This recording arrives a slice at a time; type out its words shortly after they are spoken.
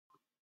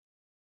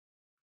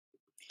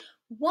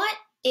What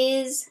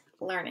is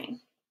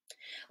learning?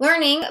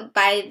 Learning,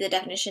 by the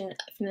definition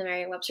from the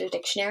Merriam-Webster's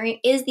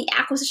dictionary, is the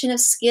acquisition of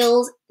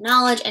skills,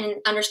 knowledge, and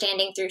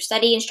understanding through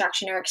study,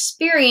 instruction, or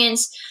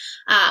experience.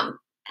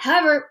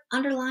 However,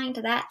 underlying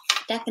to that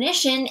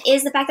definition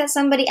is the fact that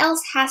somebody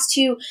else has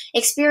to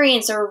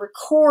experience or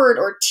record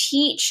or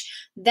teach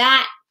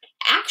that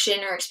action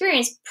or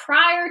experience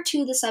prior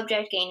to the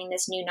subject gaining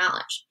this new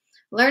knowledge.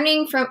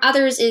 Learning from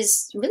others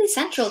is really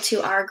central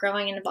to our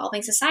growing and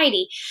evolving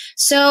society.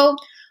 So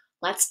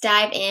let's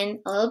dive in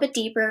a little bit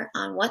deeper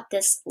on what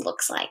this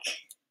looks like.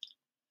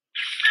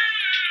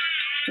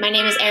 My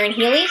name is Erin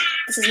Healy.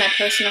 This is my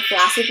personal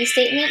philosophy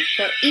statement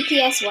for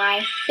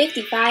EPSY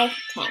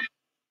 5510.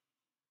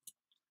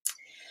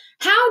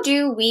 How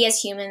do we as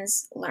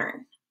humans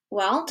learn?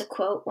 Well, to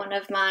quote one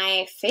of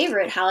my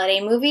favorite holiday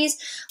movies,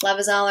 Love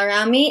is All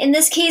Around Me, in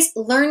this case,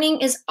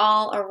 learning is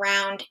all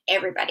around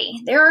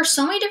everybody. There are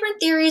so many different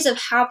theories of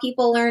how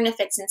people learn, if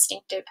it's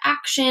instinctive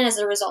action as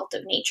a result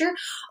of nature,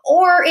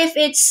 or if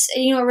it's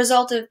a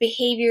result of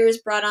behaviors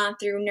brought on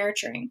through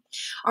nurturing.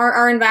 Are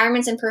our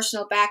environments and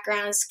personal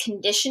backgrounds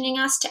conditioning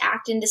us to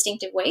act in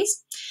distinctive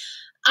ways?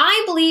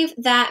 I believe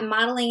that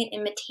modeling and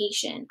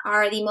imitation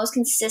are the most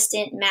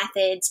consistent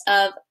methods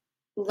of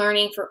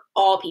learning for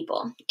all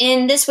people.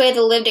 In this way,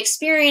 the lived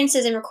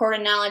experiences and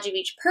recorded knowledge of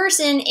each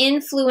person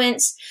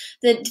influence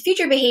the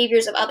future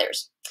behaviors of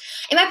others.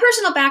 In my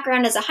personal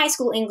background as a high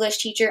school English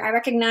teacher, I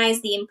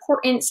recognize the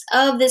importance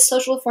of this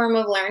social form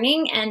of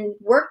learning and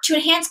work to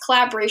enhance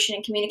collaboration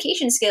and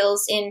communication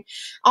skills in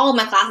all of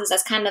my classes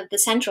as kind of the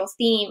central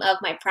theme of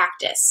my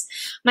practice.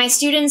 My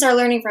students are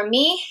learning from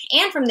me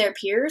and from their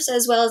peers,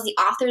 as well as the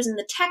authors and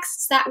the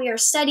texts that we are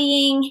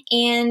studying,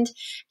 and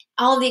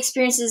all of the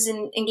experiences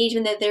and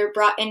engagement that they're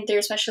brought in through,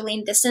 especially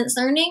in distance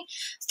learning,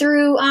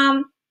 through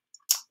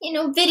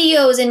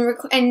videos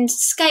and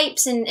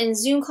Skypes and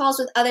Zoom calls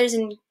with others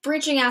and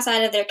branching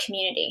outside of their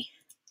community.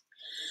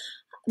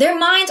 Their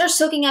minds are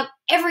soaking up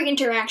every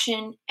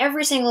interaction,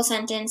 every single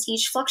sentence,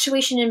 each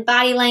fluctuation in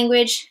body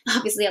language,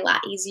 obviously a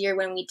lot easier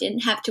when we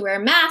didn't have to wear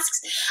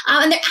masks,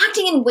 and they're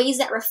acting in ways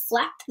that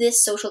reflect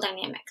this social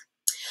dynamic.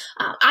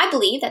 I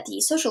believe that the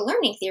social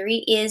learning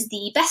theory is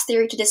the best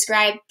theory to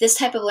describe this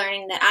type of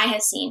learning that I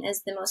have seen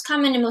as the most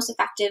common and most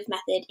effective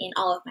method in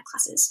all of my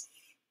classes.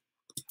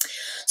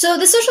 So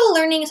the social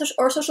learning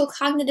or social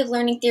cognitive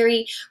learning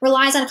theory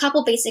relies on a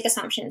couple basic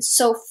assumptions.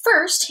 So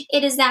first,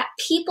 it is that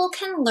people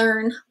can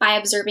learn by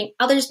observing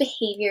others'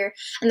 behavior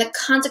and the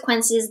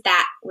consequences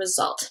that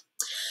result.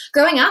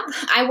 Growing up,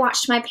 I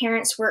watched my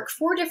parents work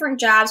 4 different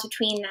jobs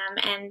between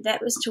them, and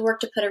that was to work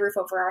to put a roof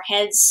over our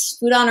heads,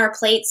 food on our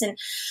plates, and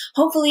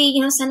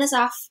hopefully, send us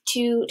off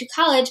to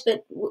college,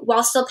 but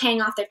while still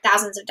paying off their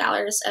thousands of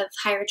dollars of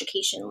higher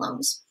education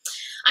loans.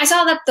 I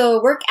saw that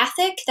the work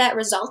ethic that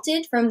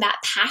resulted from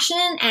that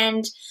passion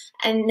and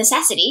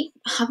necessity,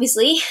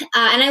 obviously,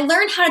 and I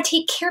learned how to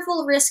take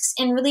careful risks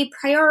and really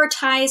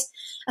prioritize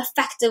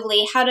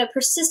effectively, how to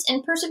persist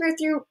and persevere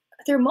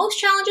through most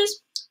challenges,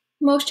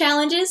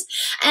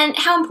 and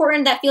how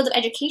important that field of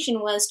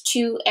education was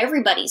to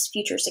everybody's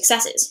future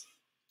successes.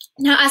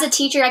 Now, as a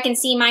teacher, I can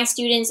see my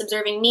students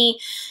observing me,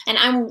 and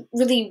I'm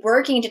really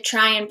working to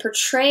try and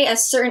portray a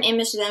certain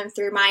image to them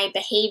through my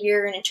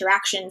behavior and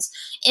interactions,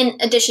 in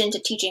addition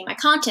to teaching my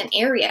content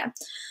area.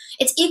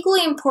 It's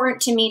equally important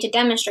to me to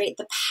demonstrate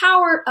the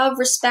power of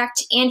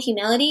respect and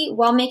humility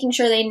while making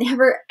sure they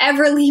never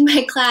ever leave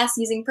my class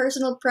using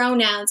personal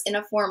pronouns in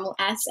a formal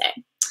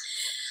essay.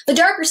 The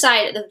darker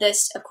side of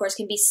this, of course,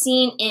 can be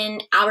seen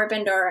in Albert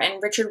Bandura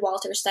and Richard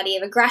Walter's study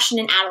of aggression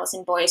in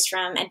adolescent boys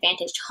from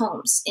advantaged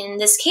homes. In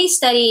this case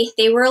study,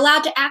 they were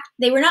not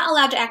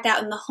allowed to act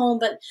out in the home,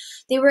 but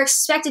they were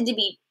expected to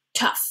be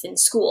tough in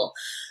school.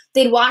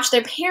 They'd watch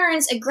their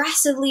parents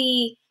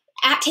aggressively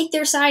take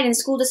their side in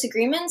school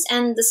disagreements,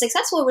 and the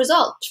successful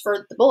result,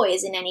 for the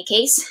boys in any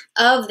case,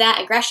 of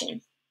that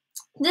aggression.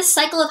 This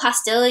cycle of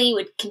hostility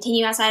would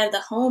continue outside of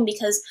the home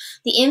because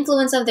the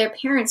influence of their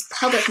parents'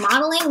 public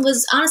modeling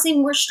was honestly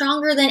more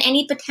stronger than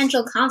any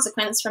potential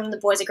consequence from the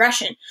boys'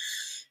 aggression.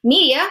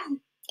 Media,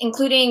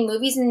 including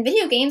movies and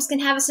video games, can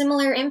have a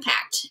similar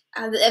impact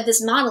of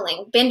this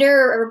modeling.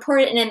 Bender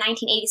reported in a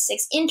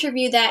 1986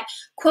 interview that,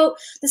 quote,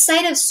 "The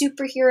sight of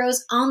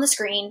superheroes on the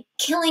screen,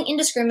 killing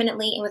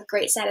indiscriminately and with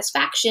great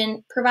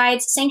satisfaction,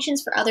 provides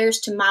sanctions for others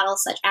to model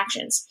such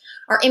actions.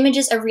 Our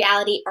images of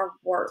reality are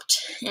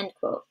warped," end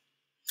quote.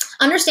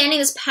 Understanding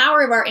this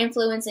power of our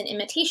influence and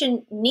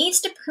imitation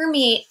needs to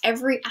permeate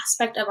every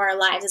aspect of our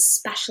lives,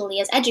 especially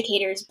as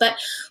educators, but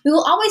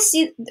will we always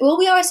see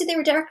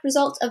the direct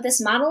results of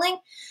this modeling?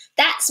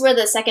 That's where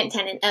the second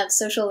tenet of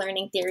social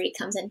learning theory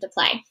comes into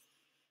play.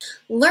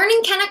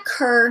 Learning can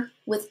occur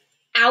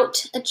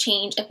without a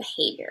change of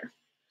behavior.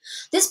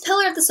 This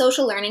pillar of the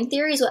social learning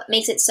theory is what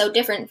makes it so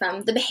different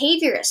from the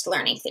behaviorist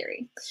learning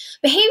theory.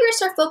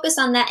 Behaviorists are focused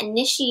on that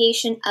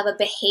initiation of a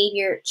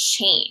behavior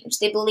change.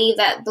 They believe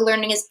that the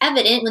learning is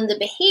evident when the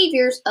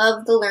behaviors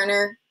of the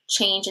learner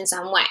change in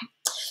some way.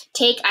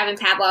 Take Ivan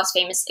Pavlov's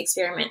famous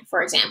experiment,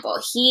 for example.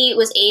 He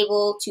was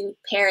able to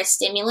pair a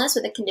stimulus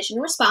with a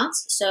conditioned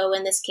response, so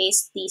in this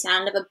case, the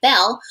sound of a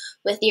bell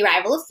with the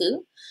arrival of food,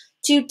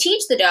 to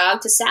teach the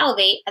dog to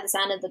salivate at the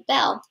sound of the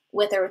bell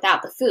with or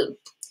without the food.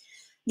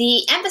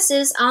 The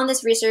emphasis on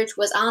this research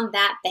was on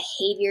that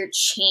behavior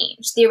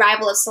change, the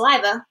arrival of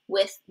saliva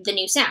with the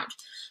new sound.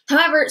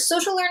 However,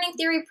 social learning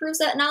theory proves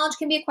that knowledge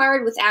can be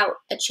acquired without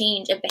a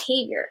change of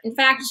behavior. In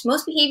fact,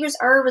 most behaviors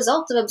are a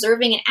result of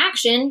observing an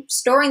action,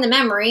 storing the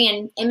memory,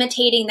 and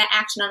imitating that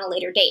action on a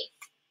later date.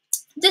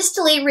 This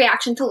delayed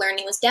reaction to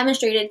learning was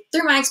demonstrated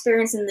through my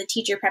experience in the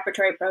teacher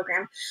preparatory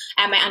program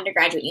at my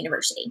undergraduate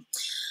university.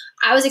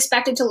 I was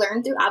expected to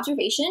learn through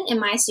observation in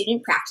my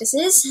student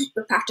practices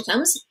or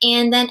practicums,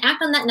 and then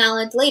act on that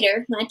knowledge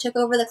later when I took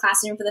over the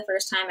classroom for the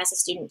first time as a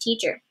student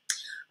teacher.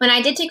 When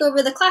I did take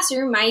over the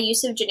classroom, my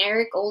use of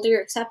generic,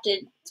 older,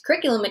 accepted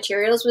curriculum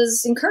materials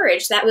was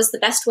encouraged. That was the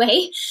best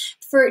way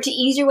to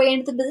ease your way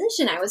into the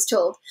position, I was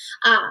told.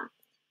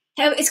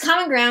 It's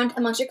common ground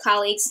amongst your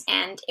colleagues,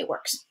 and it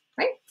works,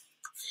 right?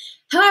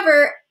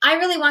 However, I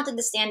really wanted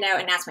to stand out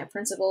and ask my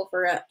principal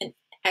for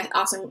an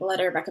awesome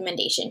letter of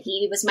recommendation.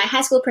 He was my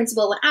high school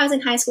principal when I was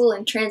in high school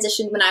and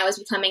transitioned when I was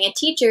becoming a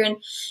teacher, and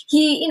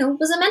he,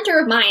 was a mentor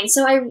of mine.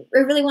 So I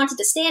really wanted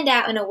to stand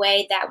out in a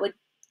way that would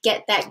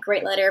get that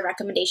great letter of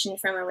recommendation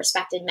from a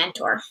respected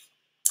mentor.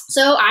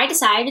 So I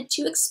decided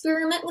to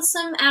experiment with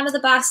some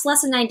out-of-the-box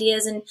lesson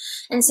ideas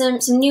and some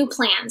new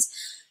plans.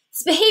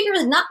 This behavior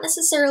is not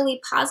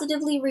necessarily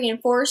positively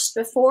reinforced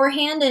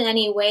beforehand in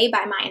any way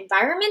by my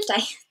environment.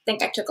 I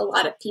think I took a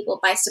lot of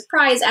people by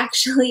surprise,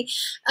 actually.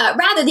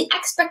 Rather, the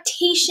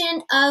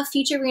expectation of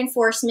future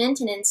reinforcement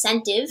and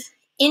incentive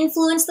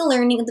influenced the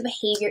learning of the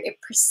behavior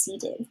it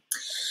preceded.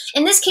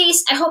 In this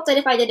case, I hope that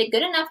if I did a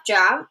good enough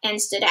job and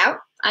stood out,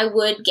 I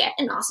would get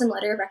an awesome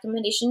letter of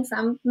recommendation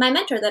from my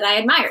mentor that I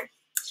admired.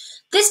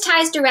 This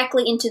ties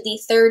directly into the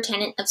third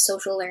tenet of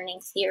social learning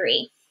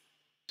theory.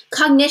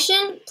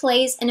 Cognition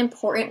plays an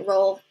important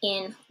role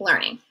in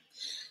learning.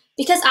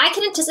 Because I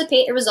can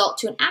anticipate a result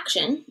to an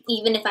action,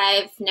 even if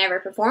I've never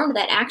performed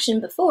that action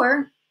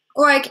before,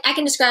 or I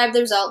can describe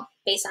the result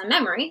based on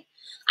memory,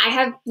 I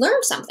have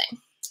learned something.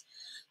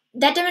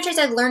 That demonstrates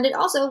I've learned it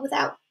also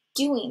without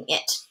doing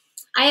it.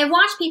 I have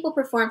watched people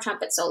perform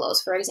trumpet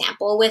solos, for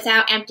example,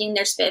 without emptying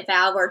their spit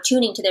valve or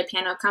tuning to their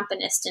piano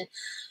accompanist, and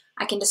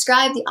I can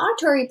describe the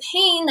auditory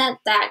pain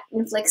that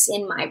inflicts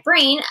in my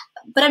brain,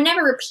 but I've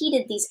never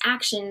repeated these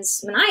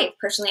actions when I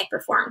personally have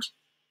performed.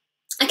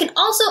 I can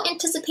also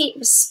anticipate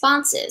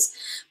responses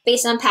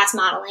based on past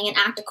modeling and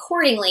act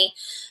accordingly.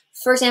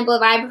 For example,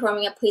 if I'm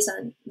performing a piece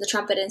on the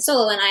trumpet and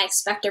solo and I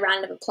expect a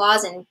round of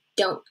applause and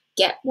don't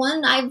get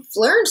one, I've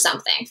learned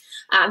something.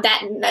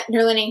 That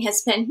learning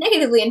has been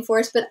negatively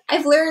enforced, but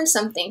I've learned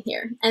something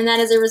here, and that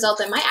is a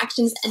result of my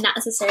actions and not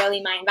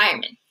necessarily my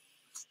environment.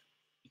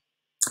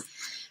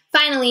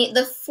 Finally,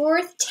 the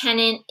fourth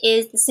tenet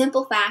is the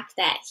simple fact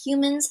that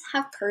humans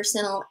have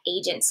personal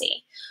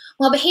agency.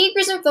 While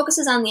behaviorism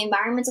focuses on the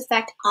environment's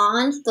effect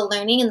on the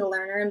learning and the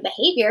learner and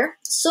behavior,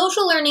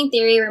 social learning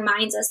theory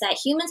reminds us that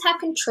humans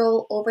have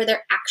control over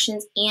their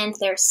actions and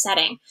their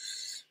setting.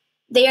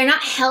 They are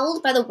not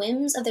held by the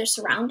whims of their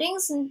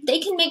surroundings, and they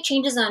can make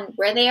changes on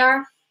where they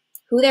are,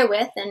 who they're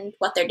with, and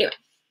what they're doing.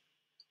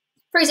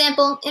 For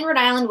example, in Rhode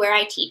Island, where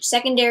I teach,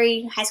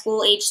 secondary high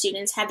school age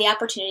students have the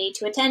opportunity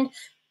to attend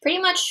pretty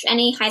much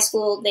any high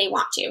school they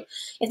want to,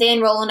 if they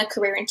enroll in a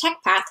career and tech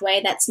pathway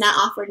that's not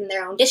offered in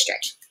their own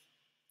district.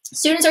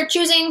 Students are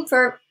choosing,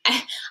 for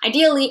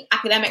ideally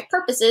academic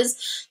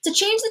purposes, to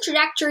change the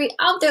trajectory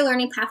of their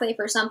learning pathway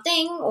for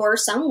something or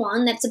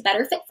someone that's a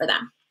better fit for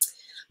them.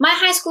 My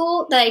high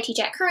school that I teach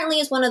at currently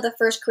is one of the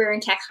first career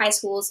and tech high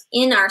schools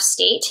in our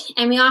state,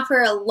 and we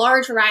offer a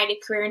large variety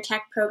of career and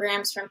tech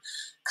programs from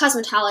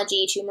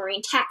cosmetology to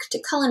marine tech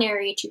to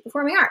culinary to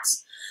performing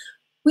arts.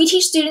 We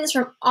teach students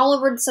from all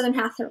over the southern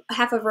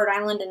half of Rhode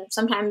Island and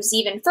sometimes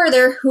even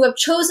further who have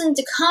chosen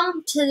to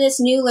come to this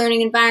new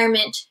learning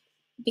environment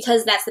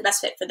because that's the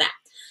best fit for them.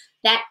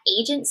 That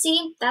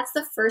agency, that's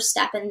the first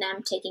step in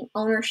them taking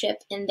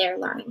ownership in their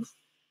learning.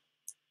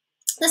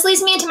 This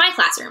leads me into my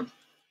classroom.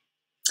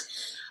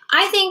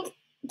 I think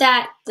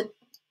that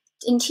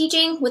in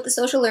teaching with the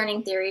social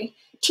learning theory,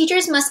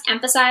 teachers must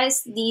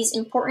emphasize these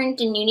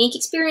important and unique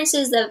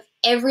experiences of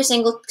every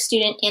single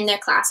student in their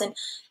class and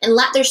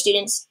let their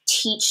students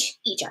teach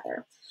each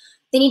other.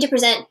 They need to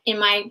present, in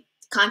my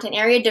content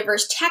area,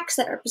 diverse texts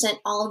that represent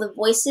all of the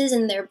voices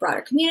in their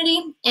broader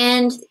community,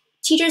 and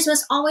teachers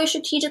must always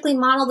strategically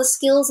model the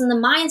skills and the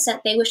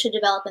mindset they wish to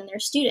develop in their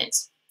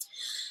students.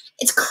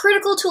 It's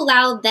critical to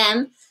allow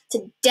them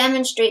to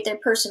demonstrate their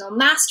personal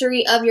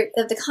mastery of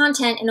the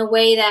content in a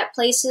way that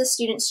plays to the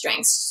students'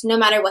 strengths, no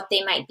matter what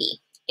they might be,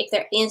 if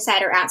they're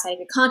inside or outside of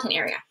your content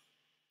area.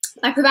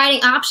 By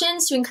providing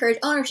options to encourage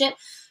ownership,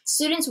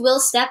 students will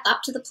step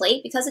up to the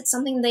plate because it's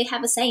something they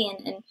have a say in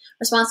and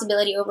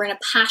responsibility over and a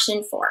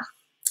passion for.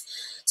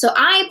 So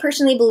I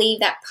personally believe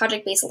that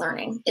project-based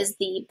learning is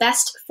the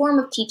best form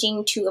of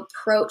teaching to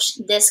approach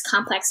this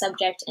complex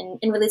subject and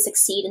really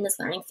succeed in this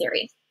learning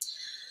theory.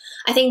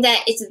 I think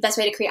that it's the best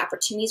way to create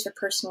opportunities for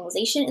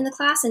personalization in the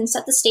class and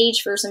set the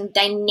stage for some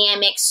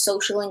dynamic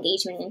social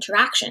engagement and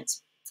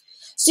interactions.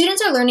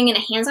 Students are learning in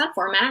a hands-on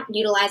format,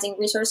 utilizing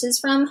resources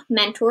from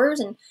mentors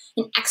and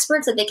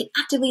experts that they can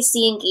actively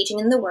see engaging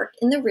in the work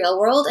in the real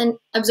world and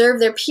observe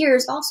their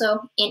peers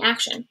also in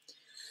action.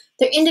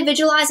 Their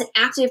individualized and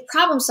active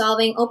problem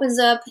solving opens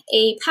up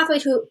a pathway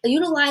to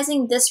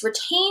utilizing this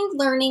retained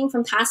learning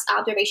from past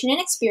observation and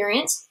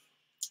experience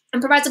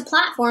and provides a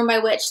platform by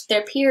which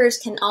their peers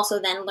can also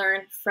then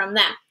learn from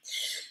them.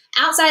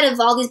 Outside of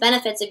all these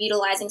benefits of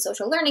utilizing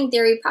social learning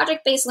theory,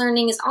 project-based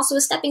learning is also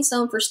a stepping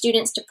stone for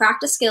students to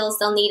practice skills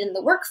they'll need in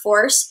the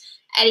workforce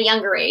at a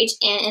younger age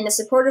and in a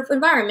supportive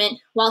environment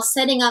while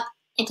setting up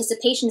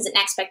anticipations and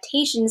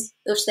expectations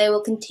which they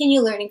will continue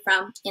learning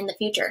from in the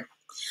future.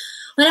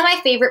 One of my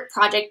favorite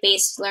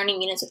project-based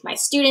learning units with my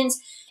students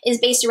is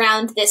based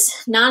around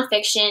this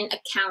nonfiction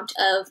account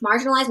of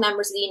marginalized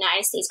members of the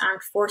United States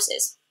Armed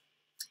Forces.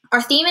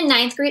 Our theme in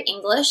 9th grade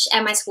English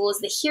at my school is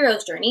the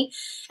hero's journey,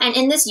 and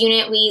in this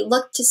unit we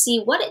look to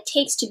see what it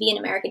takes to be an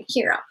American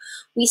hero.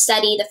 We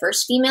study the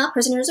first female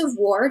prisoners of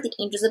war, the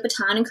Angels of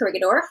Bataan and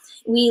Corregidor.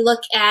 We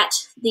look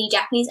at the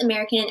Japanese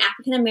American and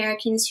African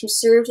Americans who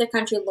served their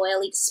country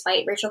loyally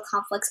despite racial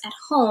conflicts at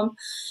home.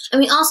 And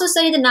we also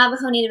study the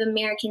Navajo Native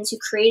Americans who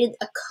created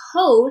a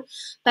code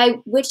by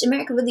which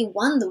America really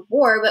won the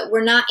war, but were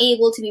not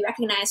able to be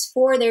recognized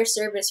for their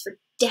service for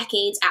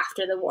decades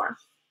after the war.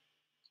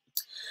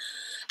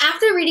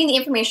 After reading the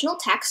informational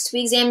text, we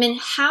examine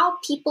how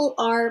people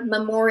are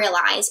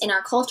memorialized in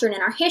our culture and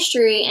in our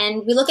history,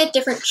 and we look at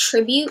different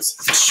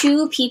tributes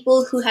to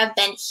people who have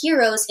been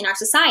heroes in our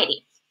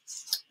society.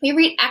 We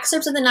read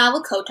excerpts of the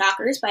novel Code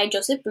Talkers by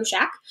Joseph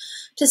Bruchac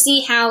to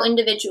see how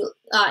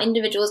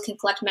individuals can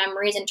collect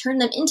memories and turn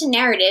them into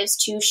narratives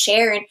to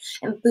share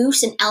and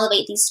boost and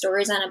elevate these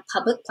stories on a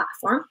public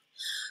platform.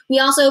 We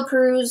also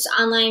peruse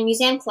online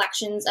museum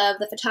collections of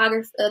the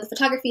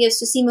photography of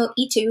Susimo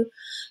Itu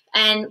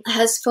and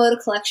has photo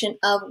collection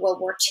of World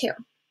War II.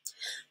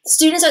 The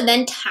students are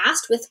then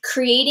tasked with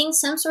creating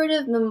some sort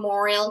of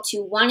memorial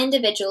to one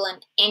individual in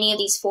any of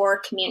these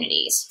 4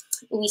 communities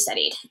we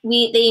studied.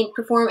 They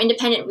perform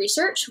independent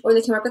research, or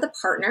they can work with a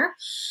partner,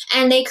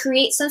 and they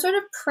create some sort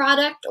of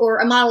product or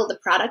a model of the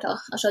product,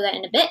 I'll show that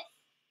in a bit,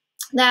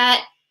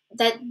 that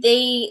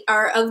they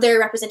are of their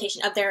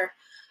representation of their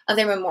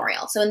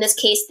memorial. So in this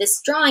case, this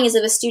drawing is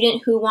of a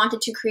student who wanted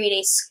to create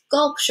a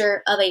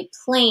sculpture of a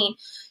plane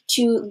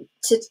to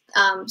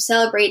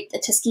celebrate the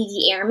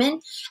Tuskegee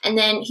Airmen, and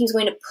then he was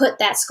going to put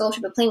that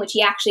sculpture of a plane, which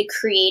he actually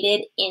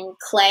created in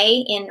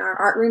clay in our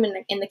art room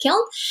in the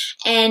kiln,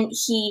 and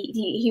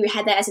he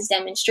had that as his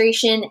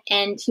demonstration,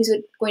 and he was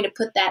going to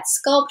put that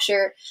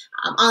sculpture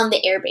on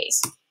the airbase.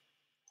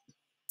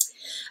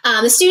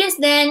 The students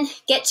then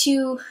get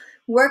to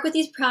work with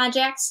these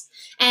projects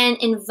and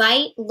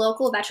invite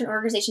local veteran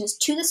organizations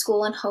to the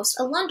school and host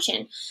a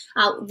luncheon.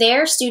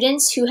 Their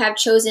students who have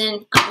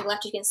chosen, on the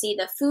left you can see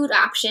the food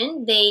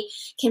option, they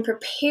can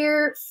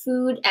prepare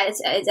food as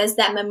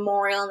that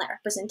memorial and that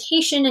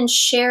representation and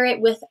share it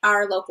with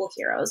our local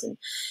heroes and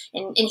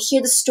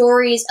hear the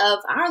stories of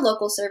our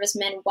local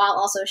servicemen while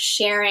also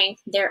sharing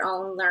their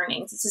own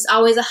learnings. This is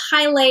always a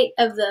highlight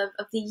of the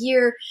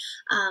year,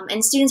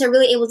 and students are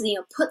really able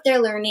to put their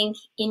learning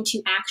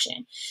into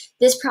action.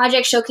 This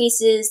project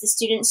showcases the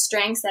students'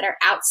 strengths that are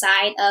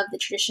outside of the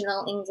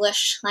traditional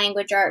English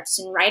language arts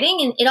and writing,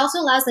 and it also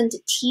allows them to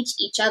teach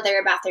each other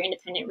about their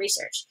independent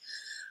research.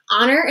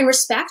 Honor and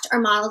respect are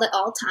modeled at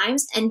all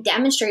times and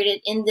demonstrated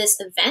in this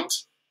event.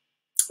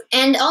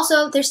 And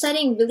also, they're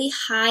studying really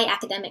high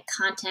academic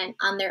content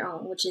on their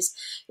own, which is,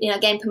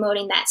 again,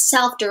 promoting that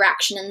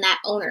self-direction and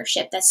that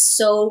ownership that's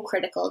so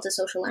critical to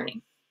social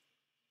learning.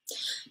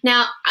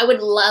 Now, I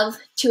would love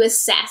to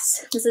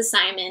assess this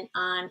assignment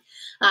on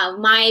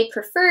my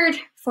preferred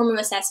form of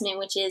assessment,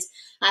 which is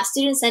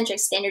student-centric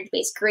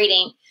standard-based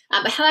grading.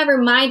 But however,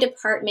 my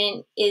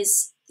department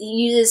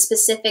uses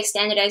specific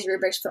standardized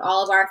rubrics for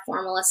all of our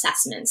formal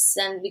assessments,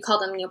 and we call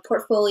them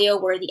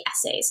portfolio-worthy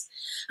essays.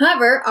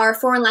 However, our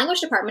foreign language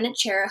department at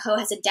Cheraho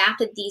has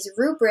adapted these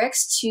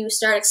rubrics to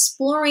start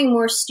exploring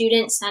more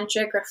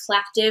student-centric,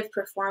 reflective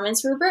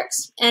performance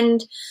rubrics.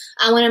 And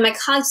one of my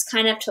colleagues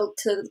kind of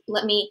to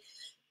let me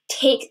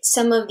take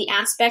some of the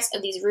aspects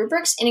of these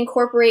rubrics and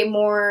incorporate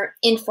more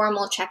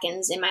informal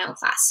check-ins in my own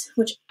class,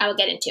 which I will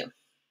get into.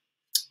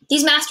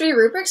 These mastery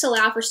rubrics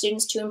allow for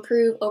students to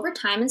improve over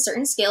time in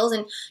certain skills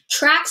and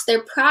tracks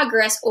their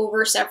progress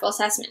over several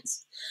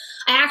assessments.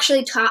 I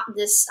actually taught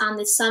this on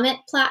the Summit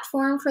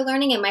platform for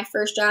learning at my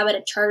first job at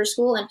a charter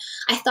school, and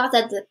I thought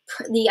that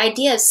the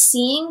idea of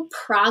seeing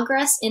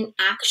progress in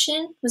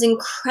action was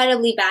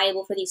incredibly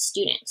valuable for these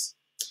students.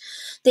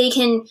 They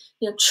can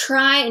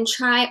try and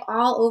try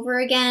all over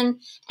again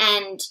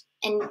and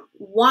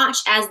watch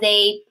as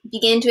they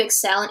begin to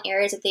excel in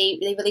areas that they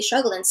really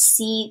struggled and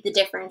see the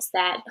difference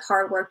that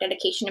hard work,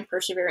 dedication, and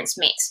perseverance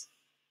makes.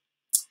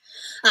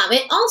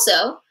 It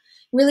also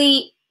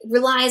really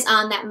relies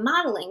on that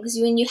modeling, because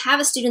when you have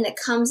a student that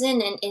comes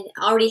in and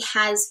already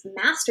has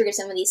mastered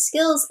some of these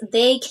skills,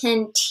 they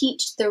can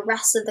teach the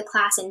rest of the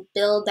class and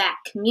build that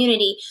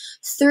community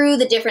through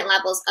the different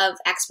levels of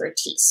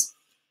expertise.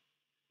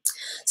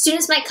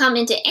 Students might come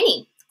into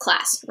any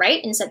class,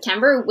 right, in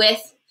September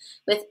with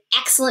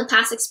excellent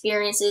past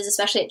experiences.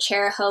 Especially at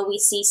Charahoe, we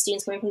see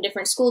students coming from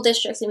different school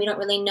districts, and we don't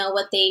really know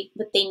what they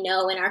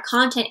know in our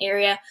content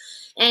area,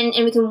 and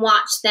we can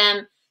watch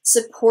them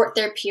support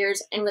their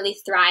peers and really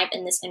thrive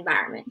in this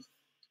environment.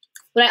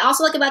 What I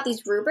also like about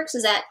these rubrics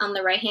is that on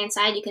the right-hand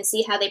side, you can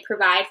see how they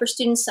provide for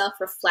student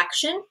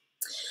self-reflection.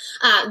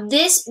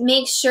 This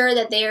makes sure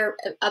that they're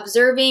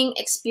observing,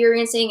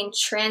 experiencing, and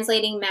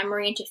translating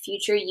memory into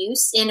future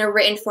use in a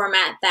written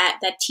format that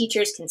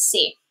teachers can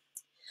see.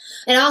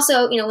 And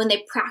also, when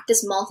they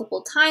practice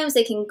multiple times,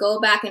 they can go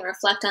back and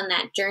reflect on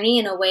that journey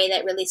in a way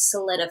that really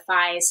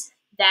solidifies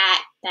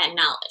that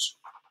knowledge.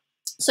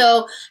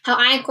 So how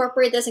I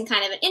incorporate this in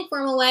kind of an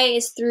informal way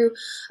is through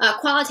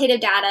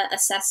qualitative data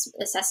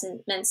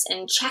assessments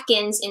and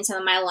check-ins in some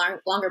of my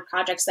longer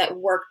projects that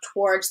work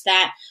towards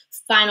that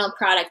final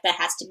product that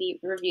has to be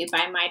reviewed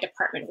by my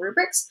department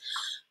rubrics.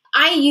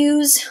 I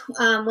use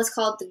what's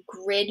called the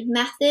grid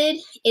method.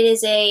 It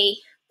is a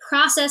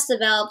process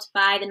developed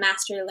by the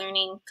Master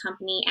Learning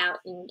Company out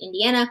in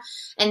Indiana,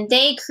 and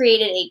they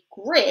created a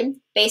grid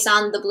based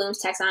on the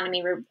Bloom's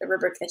taxonomy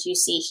rubric that you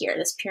see here,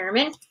 this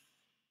pyramid.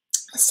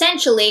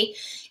 Essentially,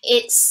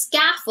 it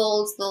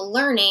scaffolds the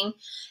learning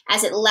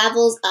as it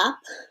levels up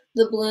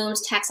the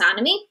Bloom's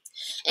taxonomy,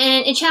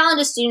 and it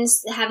challenges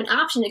students to have an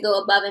option to go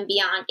above and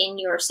beyond in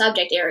your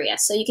subject area.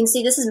 So you can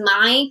see this is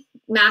my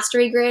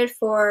mastery grid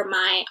for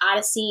my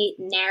Odyssey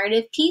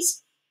narrative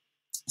piece.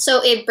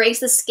 So it breaks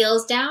the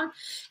skills down,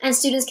 and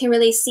students can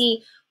really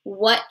see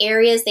what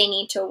areas they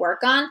need to work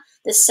on.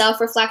 The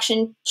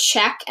self-reflection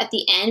check at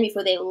the end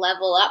before they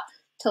level up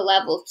to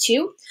level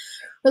 2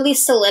 really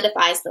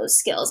solidifies those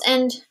skills.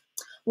 And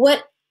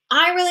what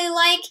I really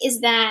like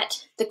is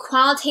that the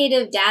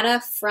qualitative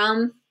data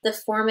from the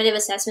formative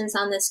assessments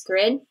on this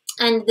grid,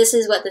 and this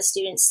is what the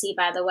students see,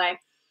 by the way,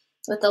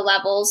 with the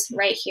levels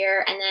right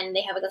here, and then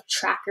they have like a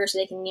tracker so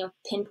they can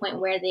pinpoint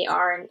where they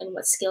are and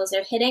what skills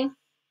they're hitting.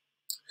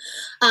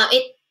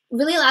 It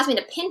really allows me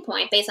to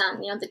pinpoint, based on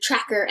the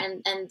tracker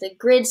and the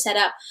grid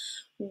setup,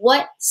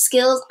 what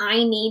skills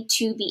I need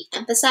to be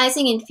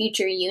emphasizing in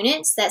future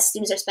units that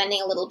students are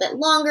spending a little bit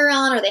longer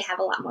on, or they have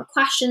a lot more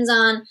questions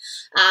on,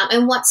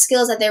 and what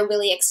skills that they're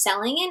really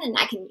excelling in, and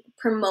I can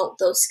promote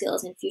those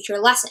skills in future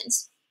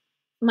lessons.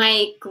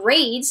 My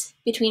grades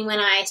between when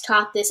I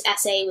taught this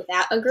essay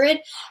without a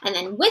grid and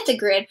then with a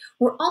grid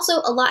were also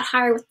a lot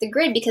higher with the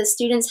grid, because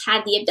students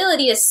had the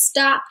ability to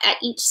stop at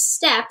each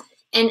step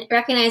and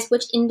recognize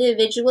which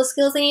individual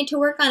skills they need to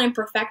work on and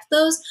perfect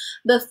those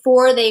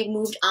before they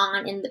moved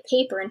on in the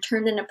paper and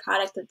turned in a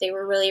product that they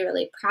were really,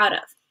 really proud of.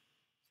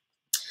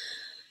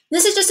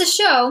 This is just to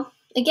show,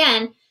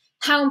 again,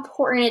 how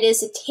important it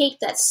is to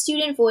take that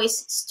student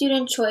voice,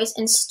 student choice,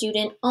 and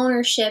student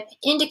ownership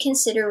into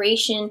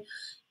consideration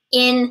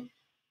in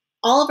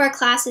all of our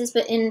classes,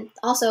 but in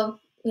also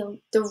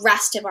the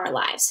rest of our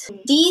lives.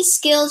 These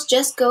skills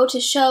just go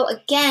to show,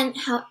 again,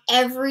 how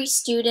every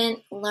student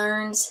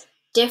learns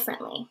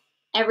differently.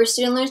 Every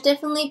student learns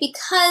differently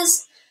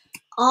because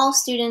all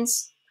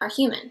students are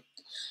human,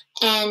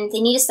 and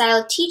they need a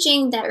style of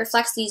teaching that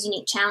reflects these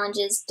unique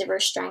challenges,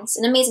 diverse strengths,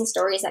 and amazing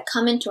stories that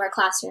come into our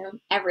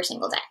classroom every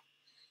single day.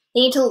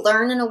 They need to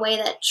learn in a way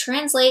that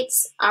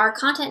translates our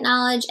content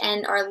knowledge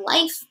and our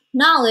life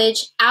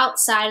knowledge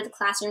outside of the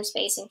classroom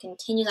space and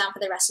continues on for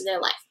the rest of their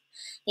life.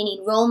 They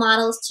need role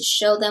models to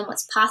show them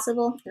what's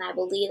possible, and I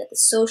believe that the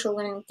social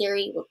learning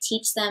theory will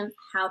teach them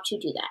how to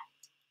do that.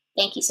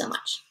 Thank you so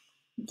much.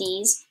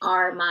 These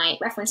are my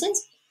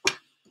references.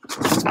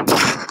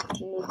 I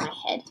can move my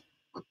head.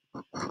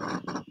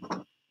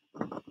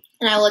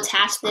 And I will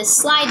attach this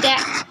slide deck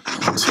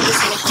to the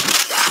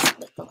submission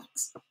with the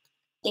links.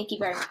 Thank you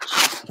very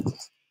much.